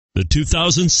The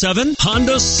 2007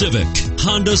 Honda Civic.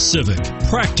 Honda Civic.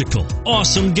 Practical,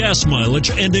 awesome gas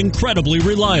mileage, and incredibly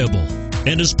reliable.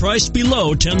 And is priced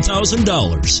below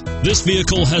 $10,000. This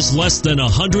vehicle has less than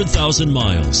 100,000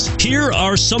 miles. Here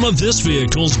are some of this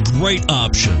vehicle's great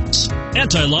options: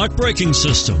 anti-lock braking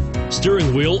system,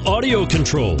 steering wheel audio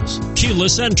controls,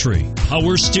 keyless entry,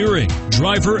 power steering,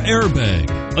 driver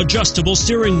airbag, adjustable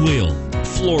steering wheel,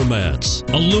 floor mats,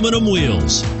 aluminum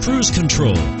wheels, cruise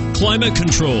control, climate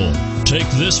control. Take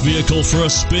this vehicle for a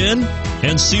spin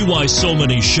and see why so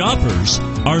many shoppers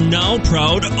are now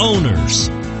proud owners.